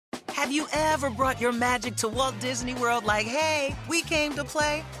Have you ever brought your magic to Walt Disney World like, hey, we came to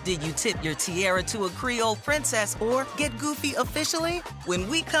play? Did you tip your tiara to a Creole princess or get goofy officially? When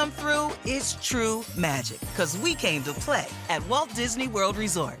we come through, it's true magic, because we came to play at Walt Disney World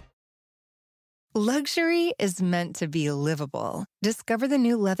Resort. Luxury is meant to be livable. Discover the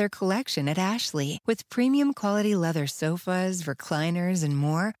new leather collection at Ashley with premium quality leather sofas, recliners, and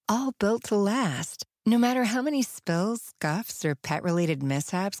more, all built to last. No matter how many spills, scuffs, or pet-related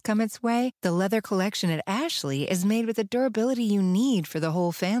mishaps come its way, the leather collection at Ashley is made with the durability you need for the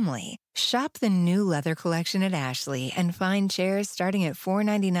whole family. Shop the new leather collection at Ashley and find chairs starting at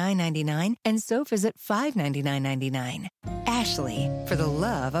 $499.99 and sofas at $599.99. Ashley, for the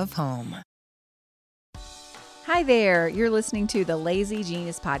love of home. Hi there, you're listening to the Lazy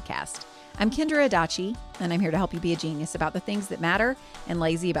Genius Podcast. I'm Kendra Adachi, and I'm here to help you be a genius about the things that matter and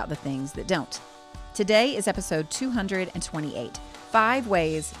lazy about the things that don't. Today is episode 228, 5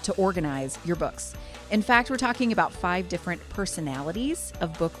 ways to organize your books. In fact, we're talking about 5 different personalities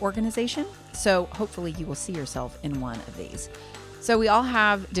of book organization, so hopefully you will see yourself in one of these. So we all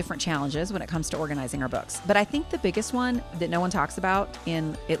have different challenges when it comes to organizing our books, but I think the biggest one that no one talks about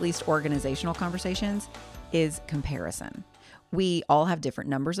in at least organizational conversations is comparison. We all have different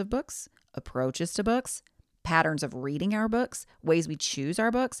numbers of books, approaches to books, patterns of reading our books, ways we choose our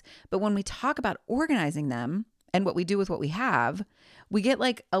books. But when we talk about organizing them and what we do with what we have, we get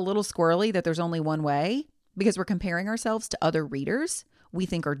like a little squirrely that there's only one way because we're comparing ourselves to other readers we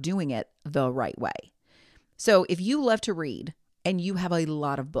think are doing it the right way. So if you love to read and you have a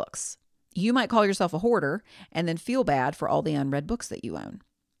lot of books, you might call yourself a hoarder and then feel bad for all the unread books that you own.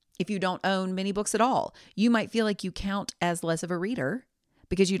 If you don't own many books at all, you might feel like you count as less of a reader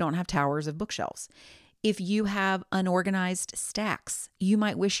because you don't have towers of bookshelves. If you have unorganized stacks, you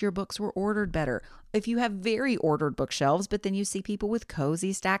might wish your books were ordered better. If you have very ordered bookshelves, but then you see people with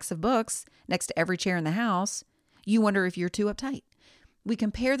cozy stacks of books next to every chair in the house, you wonder if you're too uptight. We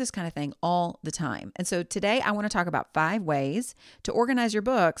compare this kind of thing all the time. And so today I want to talk about 5 ways to organize your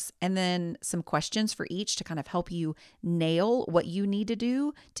books and then some questions for each to kind of help you nail what you need to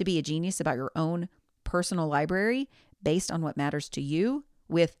do to be a genius about your own personal library based on what matters to you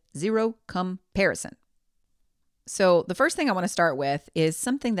with zero comparison. So the first thing I want to start with is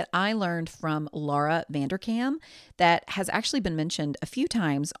something that I learned from Laura Vanderkam that has actually been mentioned a few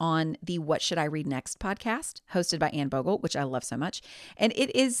times on the What Should I Read Next podcast hosted by Anne Bogle, which I love so much. And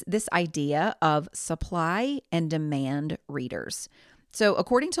it is this idea of supply and demand readers. So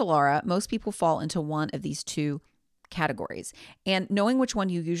according to Laura, most people fall into one of these 2 categories. And knowing which one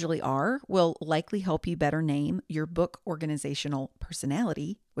you usually are will likely help you better name your book organizational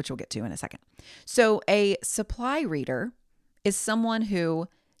personality, which we'll get to in a second. So a supply reader is someone who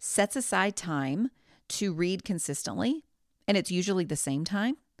sets aside time to read consistently, and it's usually the same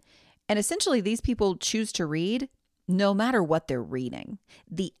time. And essentially, these people choose to read no matter what they're reading.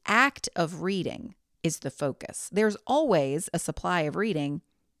 The act of reading is the focus. There's always a supply of reading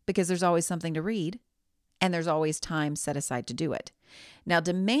because there's always something to read. And there's always time set aside to do it. Now,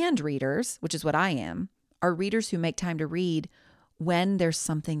 demand readers, which is what I am, are readers who make time to read when there's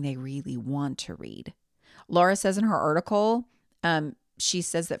something they really want to read. Laura says in her article, she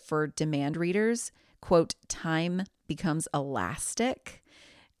says that for demand readers, quote, time becomes elastic.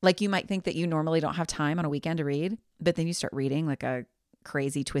 Like you might think that you normally don't have time on a weekend to read, but then you start reading like a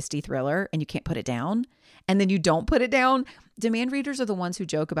crazy twisty thriller and you can't put it down. And then you don't put it down. Demand readers are the ones who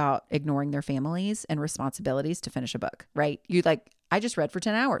joke about ignoring their families and responsibilities to finish a book, right? You like, I just read for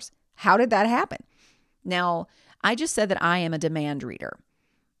 10 hours. How did that happen? Now, I just said that I am a demand reader.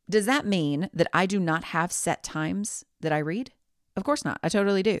 Does that mean that I do not have set times that I read? Of course not. I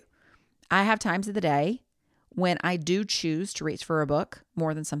totally do. I have times of the day when I do choose to reach for a book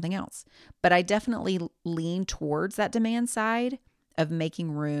more than something else. But I definitely lean towards that demand side of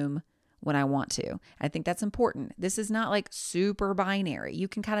making room when I want to. I think that's important. This is not like super binary. You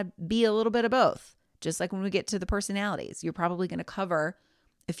can kind of be a little bit of both. Just like when we get to the personalities, you're probably going to cover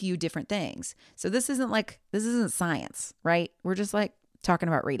a few different things. So this isn't science, right? We're just like talking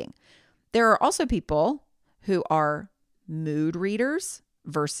about reading. There are also people who are mood readers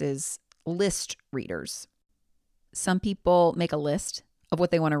versus list readers. Some people make a list of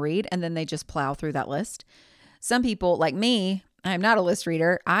what they want to read and then they just plow through that list. Some people, like me, I'm not a list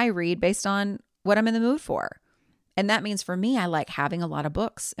reader. I read based on what I'm in the mood for. And that means for me, I like having a lot of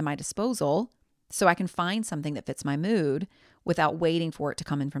books at my disposal so I can find something that fits my mood without waiting for it to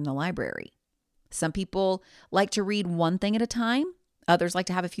come in from the library. Some people like to read one thing at a time. Others like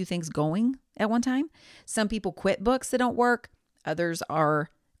to have a few things going at one time. Some people quit books that don't work. Others are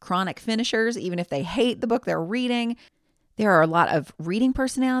chronic finishers, even if they hate the book they're reading. There are a lot of reading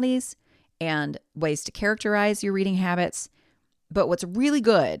personalities and ways to characterize your reading habits. But what's really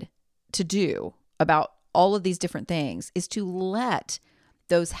good to do about all of these different things is to let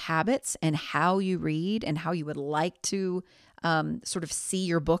those habits and how you read and how you would like to sort of see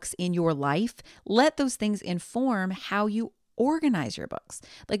your books in your life, let those things inform how you organize your books.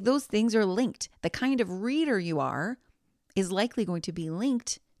 Like those things are linked. The kind of reader you are is likely going to be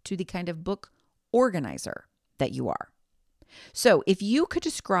linked to the kind of book organizer that you are. So if you could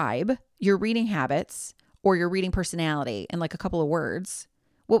describe your reading habits or your reading personality in like a couple of words,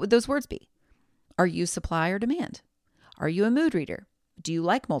 what would those words be? Are you supply or demand? Are you a mood reader? Do you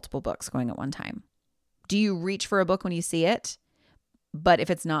like multiple books going at one time? Do you reach for a book when you see it, but if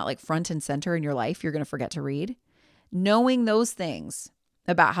it's not like front and center in your life, you're going to forget to read? Knowing those things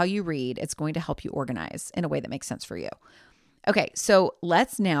about how you read, it's going to help you organize in a way that makes sense for you. Okay, so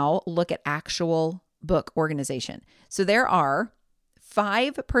let's now look at actual book organization. So there are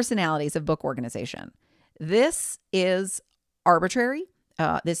 5 personalities of book organization. This is arbitrary.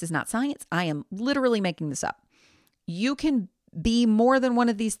 This is not science. I am literally making this up. You can be more than one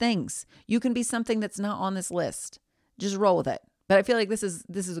of these things. You can be something that's not on this list. Just roll with it. But I feel like this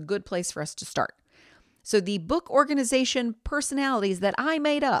is a good place for us to start. So the book organization personalities that I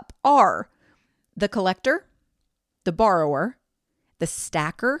made up are the collector, the borrower, the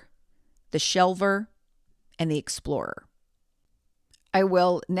stacker, the shelver, and the explorer. I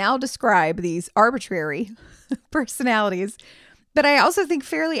will now describe these arbitrary personalities, but I also think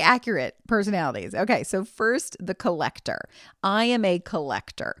fairly accurate personalities. Okay, so first, the collector. I am a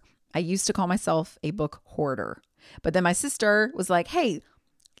collector. I used to call myself a book hoarder, but then my sister was like, hey,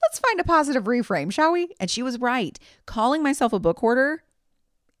 let's find a positive reframe, shall we? And she was right. Calling myself a book hoarder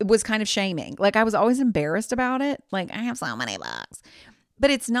was kind of shaming. Like I was always embarrassed about it. Like I have so many books. But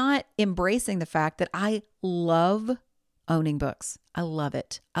it's not embracing the fact that I love owning books. I love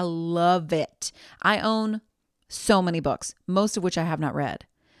it. I love it. I own so many books, most of which I have not read.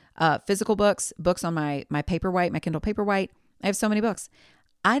 Physical books, books on my Paperwhite, my Kindle Paperwhite. I have so many books.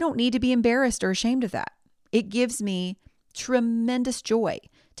 I don't need to be embarrassed or ashamed of that. It gives me tremendous joy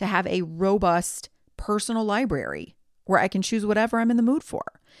to have a robust personal library where I can choose whatever I'm in the mood for.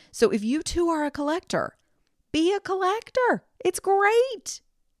 So if you too are a collector, be a collector. It's great.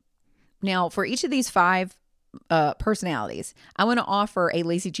 Now, for each of these 5 personalities, I want to offer a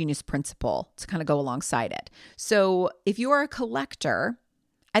Lazy Genius principle to kind of go alongside it. So if you are a collector,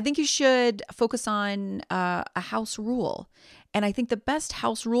 I think you should focus on a house rule. And I think the best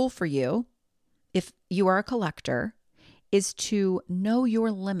house rule for you, if you are a collector, is to know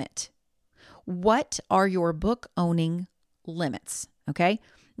your limit. What are your book owning limits? Okay.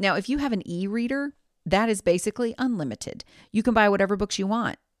 Now, if you have an e-reader, that is basically unlimited. You can buy whatever books you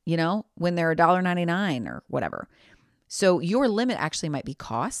want, when they're $1.99 or whatever. So your limit actually might be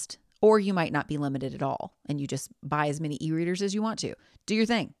cost, or you might not be limited at all. And you just buy as many e-readers as you want to. Do your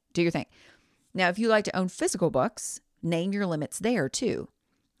thing. Do your thing. Now, if you like to own physical books, name your limits there too.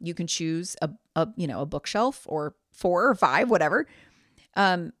 You can choose a bookshelf or 4 or 5, whatever.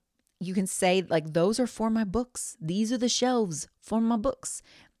 You can say like, those are for my books. These are the shelves for my books.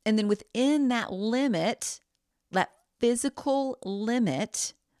 And then within that limit, that physical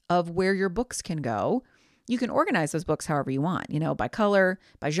limit of where your books can go, you can organize those books however you want, by color,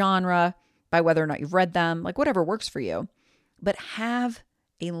 by genre, by whether or not you've read them, like whatever works for you. But have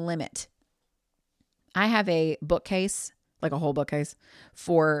a limit. I have a bookcase, like a whole bookcase,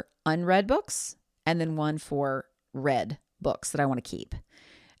 for unread books, and then one for read books that I want to keep.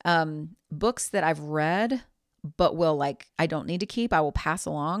 Books that I've read but I don't need to keep, I will pass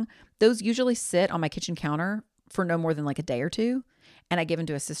along. Those usually sit on my kitchen counter for no more than like a day or two, and I give them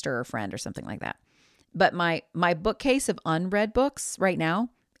to a sister or a friend or something like that. But my bookcase of unread books right now,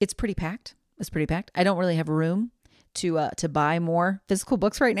 it's pretty packed. It's pretty packed. I don't really have room to buy more physical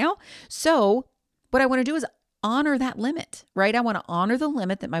books right now. So what I want to do is honor that limit, right? I want to honor the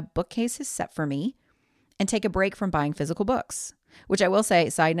limit that my bookcase has set for me and take a break from buying physical books, which I will say,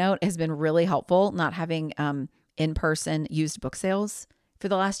 side note, has been really helpful not having in-person used book sales for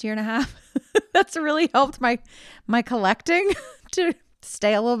the last year and a half. That's really helped my collecting to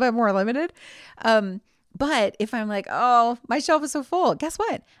stay a little bit more limited. But if I'm like, oh, my shelf is so full, guess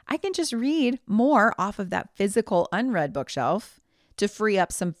what? I can just read more off of that physical unread bookshelf to free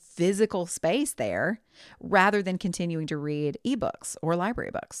up some physical space there rather than continuing to read ebooks or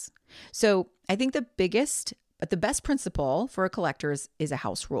library books. So I think the best principle for a collector is a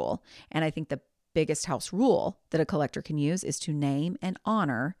house rule. And I think the biggest house rule that a collector can use is to name and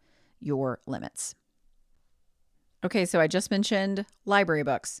honor your limits. Okay, so I just mentioned library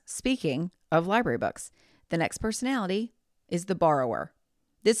books. Speaking of library books, the next personality is the borrower.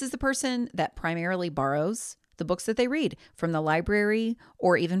 This is the person that primarily borrows the books that they read from the library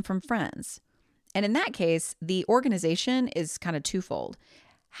or even from friends. And in that case, the organization is kind of twofold.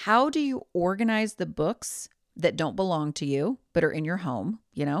 How do you organize the books that don't belong to you but are in your home,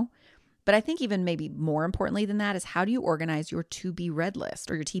 But I think even maybe more importantly than that is how do you organize your to be read list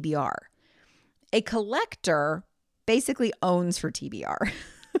or your TBR? A collector basically owns for TBR,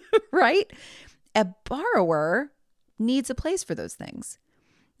 right? A borrower needs a place for those things.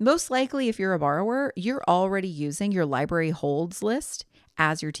 Most likely, if you're a borrower, you're already using your library holds list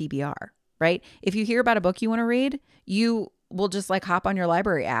as your TBR, right? If you hear about a book you want to read, you will just hop on your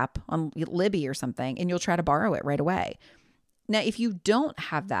library app on Libby or something, and you'll try to borrow it right away. Now, if you don't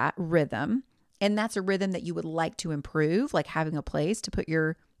have that rhythm, and that's a rhythm that you would like to improve, like having a place to put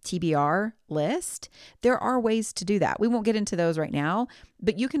your TBR list, there are ways to do that. We won't get into those right now,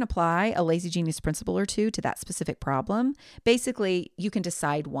 but you can apply a Lazy Genius principle or two to that specific problem. Basically, you can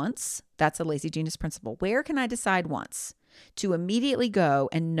decide once. That's a Lazy Genius principle. Where can I decide once to immediately go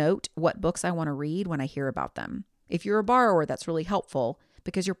and note what books I want to read when I hear about them? If you're a borrower, that's really helpful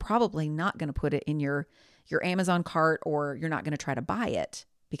because you're probably not going to put it in your Amazon cart, or you're not going to try to buy it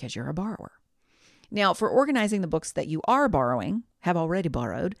because you're a borrower. Now, for organizing the books that you are borrowing, have already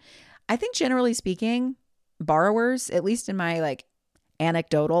borrowed, I think generally speaking, borrowers, at least in my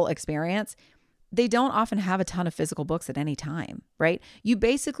anecdotal experience, they don't often have a ton of physical books at any time, right? You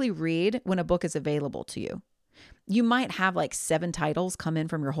basically read when a book is available to you. You might have 7 titles come in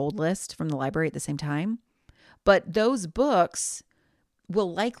from your hold list from the library at the same time, but those books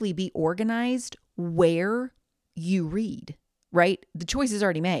will likely be organized where you read. Right? The choice is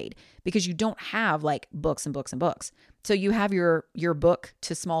already made because you don't have books and books and books. So you have your book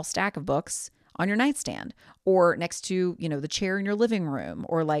to small stack of books on your nightstand or next to, the chair in your living room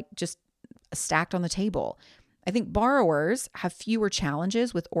or just stacked on the table. I think borrowers have fewer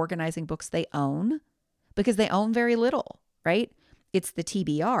challenges with organizing books they own because they own very little, right? It's the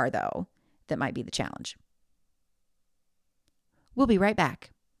TBR though that might be the challenge. We'll be right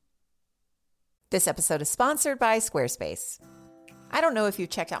back. This episode is sponsored by Squarespace. I don't know if you've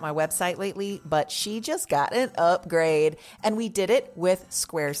checked out my website lately, but she just got an upgrade, and we did it with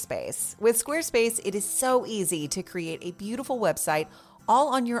Squarespace. With Squarespace, it is so easy to create a beautiful website all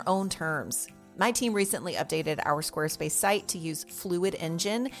on your own terms. My team recently updated our Squarespace site to use Fluid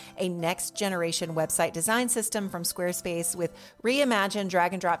Engine, a next-generation website design system from Squarespace with reimagined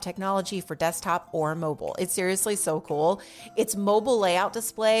drag-and-drop technology for desktop or mobile. It's seriously so cool. Its mobile layout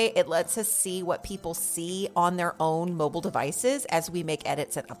display, it lets us see what people see on their own mobile devices as we make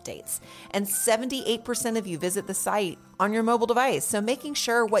edits and updates. And 78% of you visit the site on your mobile device, so making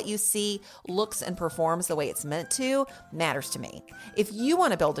sure what you see looks and performs the way it's meant to matters to me. If you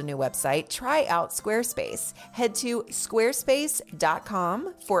want to build a new website, try out Squarespace. Head to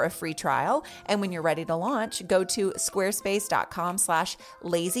squarespace.com for a free trial. And when you're ready to launch, go to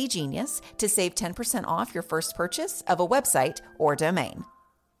squarespace.com/lazygenius to save 10% off your first purchase of a website or domain.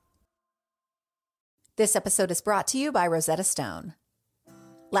 This episode is brought to you by Rosetta Stone.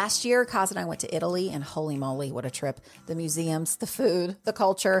 Last year, Kaz and I went to Italy, and holy moly, what a trip. The museums, the food, the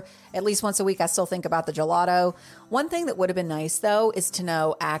culture. At least once a week, I still think about the gelato. One thing that would have been nice, though, is to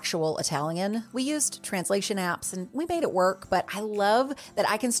know actual Italian. We used translation apps, and we made it work, but I love that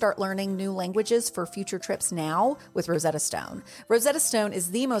I can start learning new languages for future trips now with Rosetta Stone. Rosetta Stone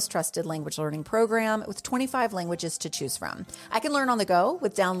is the most trusted language learning program with 25 languages to choose from. I can learn on the go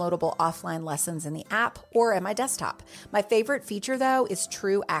with downloadable offline lessons in the app or at my desktop. My favorite feature, though, is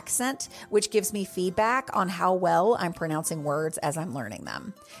True Accent, which gives me feedback on how well I'm pronouncing words as I'm learning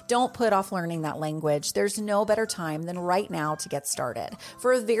them. Don't put off learning that language. There's no better time than right now to get started.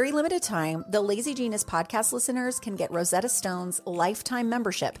 For a very limited time, the Lazy Genius podcast listeners can get Rosetta Stone's lifetime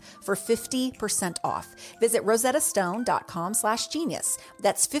membership for 50% off. Visit rosettastone.com/genius.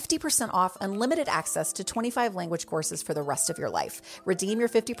 That's 50% off unlimited access to 25 language courses for the rest of your life. Redeem your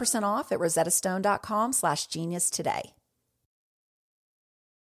 50% off at rosettastone.com/genius today.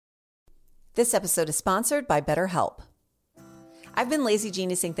 This episode is sponsored by BetterHelp. I've been lazy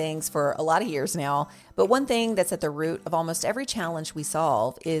geniusing things for a lot of years now, but one thing that's at the root of almost every challenge we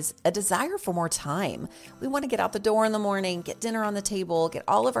solve is a desire for more time. We want to get out the door in the morning, get dinner on the table, get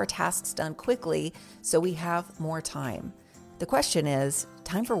all of our tasks done quickly so we have more time. The question is,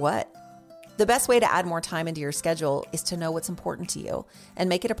 time for what? The best way to add more time into your schedule is to know what's important to you and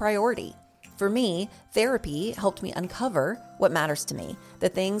make it a priority. For me, therapy helped me uncover what matters to me, the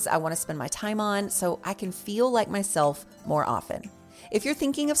things I want to spend my time on so I can feel like myself more often. If you're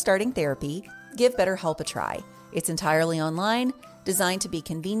thinking of starting therapy, give BetterHelp a try. It's entirely online, designed to be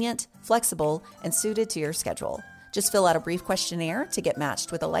convenient, flexible, and suited to your schedule. Just fill out a brief questionnaire to get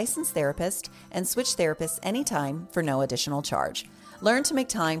matched with a licensed therapist and switch therapists anytime for no additional charge. Learn to make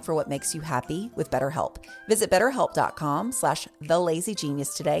time for what makes you happy with BetterHelp. Visit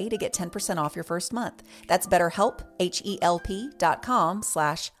BetterHelp.com/TheLazyGenius today to get 10% off your first month. That's BetterHelp,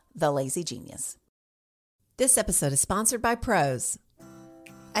 HELP.com/TheLazyGenius. This episode is sponsored by Prose.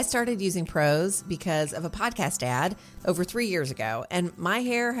 I started using Prose because of a podcast ad over 3 years ago, and my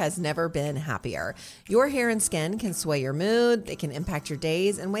hair has never been happier. Your hair and skin can sway your mood, they can impact your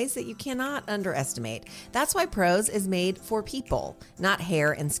days in ways that you cannot underestimate. That's why Prose is made for people, not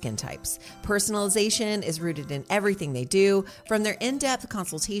hair and skin types. Personalization is rooted in everything they do, from their in-depth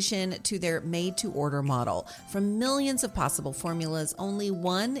consultation to their made-to-order model. From millions of possible formulas, only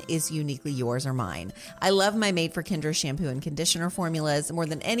one is uniquely yours or mine. I love my Made for Kendra shampoo and conditioner formulas more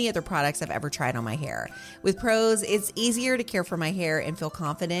than any other products I've ever tried on my hair. With Prose, it's easier to care for my hair and feel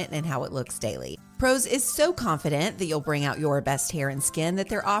confident in how it looks daily. Prose is so confident that you'll bring out your best hair and skin that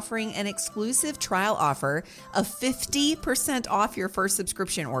they're offering an exclusive trial offer of 50% off your first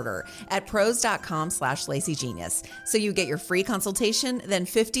subscription order at prose.com/lazygenius. So you get your free consultation, then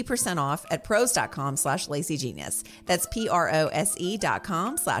 50% off at prose.com/lazygenius. That's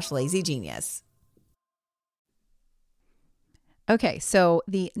prose.com/lazygenius. Okay, so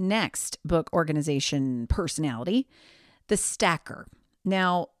the next book organization personality, the stacker.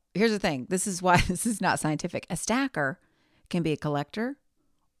 Now, here's the thing. This is why this is not scientific. A stacker can be a collector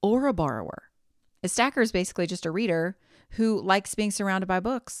or a borrower. A stacker is basically just a reader who likes being surrounded by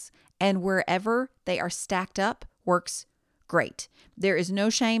books, and wherever they are stacked up works great. There is no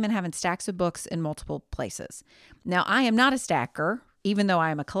shame in having stacks of books in multiple places. Now, I am not a stacker, even though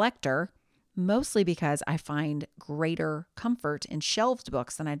I am a collector, mostly because I find greater comfort in shelved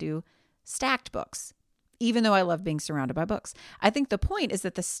books than I do stacked books, even though I love being surrounded by books. I think the point is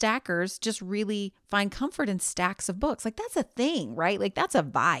that the stackers just really find comfort in stacks of books. Like, that's a thing, right? Like, that's a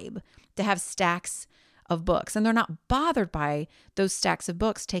vibe to have stacks of books, and they're not bothered by those stacks of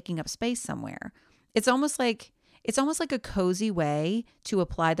books taking up space somewhere. It's almost like a cozy way to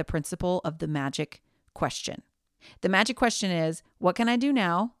apply the principle of the magic question. The magic question is, what can I do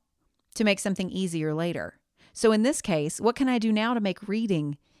now to make something easier later? So in this case, what can I do now to make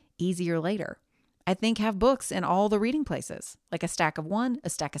reading easier later? I think have books in all the reading places, like a stack of 1, a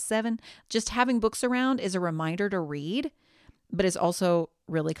stack of 7. Just having books around is a reminder to read, but is also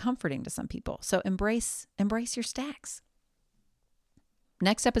really comforting to some people. So embrace your stacks.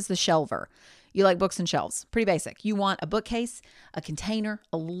 Next up is the shelver. You like books and shelves. Pretty basic. You want a bookcase, a container,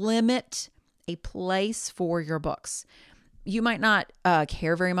 a limit, a place for your books. You might not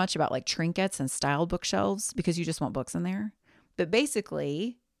care very much about like trinkets and styled bookshelves because you just want books in there. But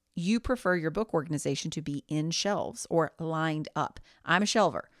basically, you prefer your book organization to be in shelves or lined up. I'm a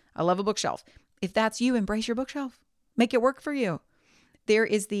shelver. I love a bookshelf. If that's you, embrace your bookshelf. Make it work for you. There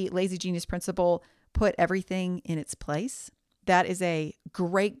is the Lazy Genius principle, put everything in its place. That is a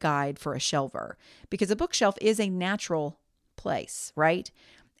great guide for a shelver because a bookshelf is a natural place, right?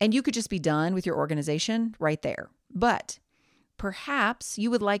 And you could just be done with your organization right there. But perhaps you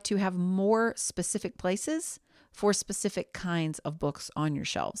would like to have more specific places for specific kinds of books on your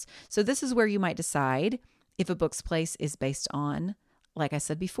shelves. So this is where you might decide if a book's place is based on, like I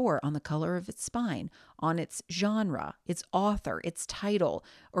said before, on the color of its spine, on its genre, its author, its title,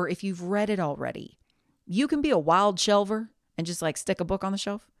 or if you've read it already. You can be a wild shelver and just like stick a book on the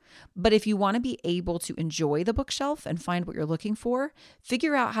shelf. But if you want to be able to enjoy the bookshelf and find what you're looking for,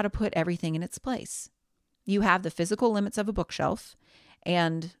 figure out how to put everything in its place. You have the physical limits of a bookshelf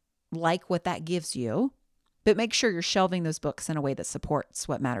and like what that gives you, but make sure you're shelving those books in a way that supports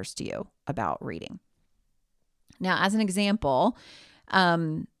what matters to you about reading. Now, as an example,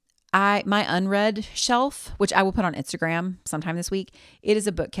 my unread shelf, which I will put on Instagram sometime this week, it is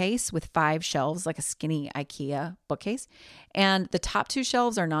a bookcase with 5 shelves, like a skinny IKEA bookcase. And the top 2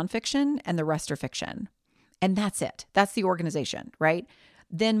 shelves are nonfiction and the rest are fiction. And that's it. That's the organization, right?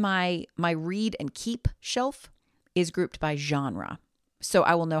 Then my read and keep shelf is grouped by genre. So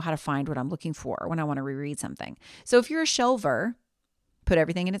I will know how to find what I'm looking for when I want to reread something. So if you're a shelver, put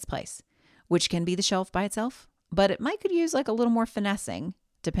everything in its place, which can be the shelf by itself, but it might could use like a little more finessing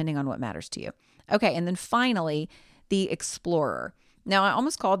depending on what matters to you. Okay, and then finally, the explorer. Now, I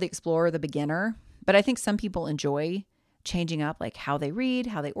almost called the explorer the beginner, but I think some people enjoy changing up like how they read,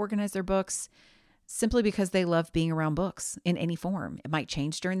 how they organize their books, simply because they love being around books in any form. It might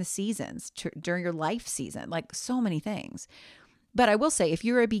change during the seasons, during your life season, like so many things. But I will say, if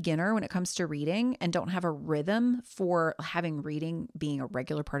you're a beginner when it comes to reading and don't have a rhythm for having reading being a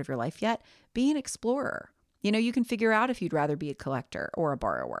regular part of your life yet, be an explorer. You can figure out if you'd rather be a collector or a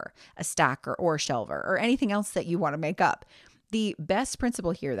borrower, a stacker or a shelver, or anything else that you want to make up. The best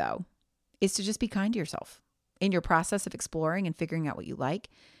principle here, though, is to just be kind to yourself in your process of exploring and figuring out what you like.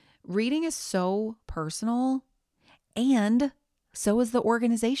 Reading is so personal, and so is the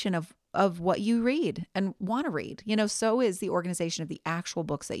organization of what you read and want to read. So is the organization of the actual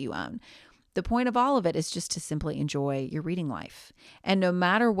books that you own. The point of all of it is just to simply enjoy your reading life. And no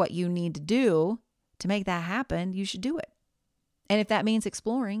matter what you need to do to make that happen, you should do it. And if that means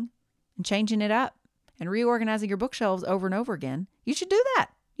exploring and changing it up and reorganizing your bookshelves over and over again, you should do that.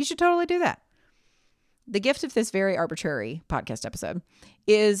 You should totally do that. The gift of this very arbitrary podcast episode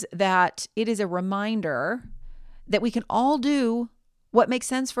is that it is a reminder that we can all do what makes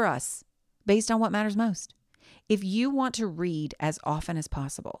sense for us based on what matters most. If you want to read as often as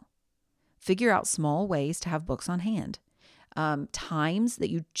possible, figure out small ways to have books on hand. Times that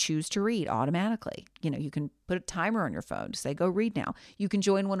you choose to read automatically. You can put a timer on your phone to say, go read now. You can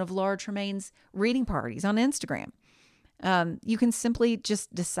join one of Laura Tremaine's reading parties on Instagram. You can simply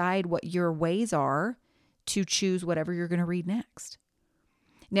just decide what your ways are to choose whatever you're going to read next.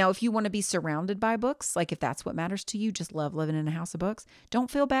 Now, if you want to be surrounded by books, like if that's what matters to you, just love living in a house of books,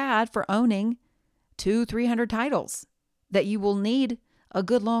 don't feel bad for owning 200-300 titles that you will need a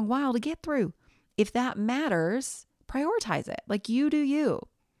good long while to get through. If that matters, prioritize it. Like, you do you.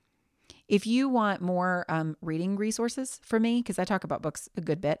 If you want more reading resources from me, because I talk about books a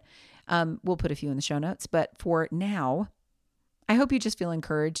good bit, we'll put a few in the show notes. But for now, I hope you just feel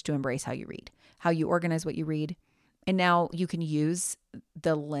encouraged to embrace how you read, how you organize what you read. And now you can use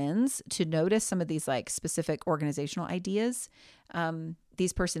the lens to notice some of these like specific organizational ideas,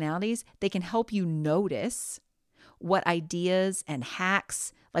 these personalities. They can help you notice what ideas and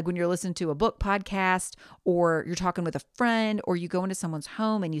hacks, like when you're listening to a book podcast or you're talking with a friend or you go into someone's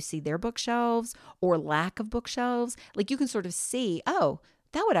home and you see their bookshelves or lack of bookshelves, like you can sort of see, oh,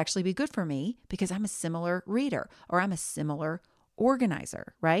 that would actually be good for me because I'm a similar reader or I'm a similar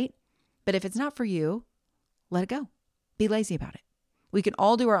organizer, right? But if it's not for you, let it go. Be lazy about it. We can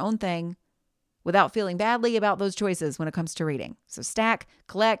all do our own thing without feeling badly about those choices when it comes to reading. So stack,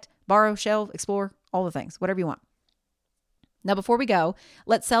 collect, borrow, shelve, explore, all the things, whatever you want. Now, before we go,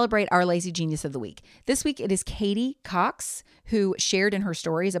 let's celebrate our Lazy Genius of the Week. This week, it is Katie Cox, who shared in her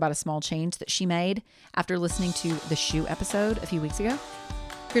stories about a small change that she made after listening to the shoe episode a few weeks ago.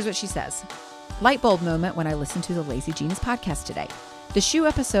 Here's what she says. Light bulb moment when I listened to the Lazy Genius podcast today. The shoe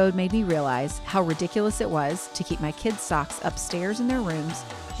episode made me realize how ridiculous it was to keep my kids' socks upstairs in their rooms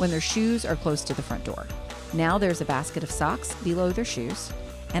when their shoes are close to the front door. Now there's a basket of socks below their shoes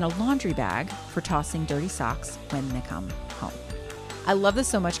and a laundry bag for tossing dirty socks when they come home. I love this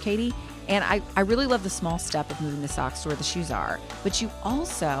so much, Katie. And I really love the small step of moving the socks to where the shoes are. But you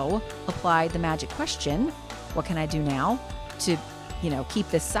also applied the magic question, what can I do now to, keep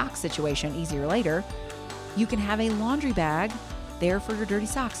this sock situation easier later? You can have a laundry bag there for your dirty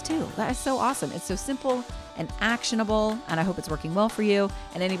socks too. That is so awesome. It's so simple and actionable, and I hope it's working well for you.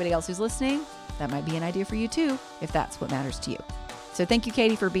 And anybody else who's listening, that might be an idea for you too, if that's what matters to you. So thank you,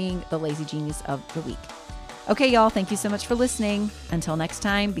 Katie, for being the Lazy Genius of the Week. Okay, y'all, thank you so much for listening. Until next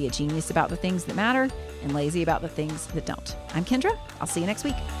time, be a genius about the things that matter and lazy about the things that don't. I'm Kendra. I'll see you next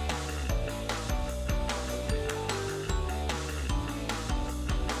week.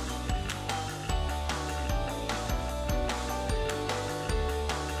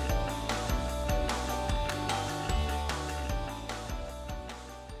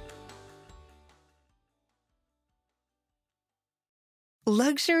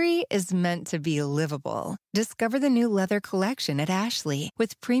 Luxury is meant to be livable. Discover the new leather collection at Ashley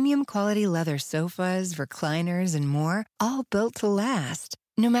with premium quality leather sofas, recliners, and more, all built to last.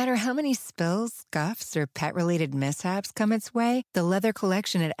 No matter how many spills, scuffs, or pet-related mishaps come its way, the leather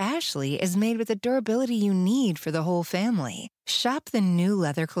collection at Ashley is made with the durability you need for the whole family. Shop the new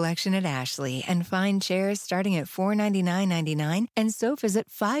leather collection at Ashley and find chairs starting at $499.99 and sofas at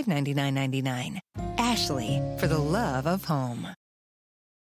 $599.99. Ashley, for the love of home.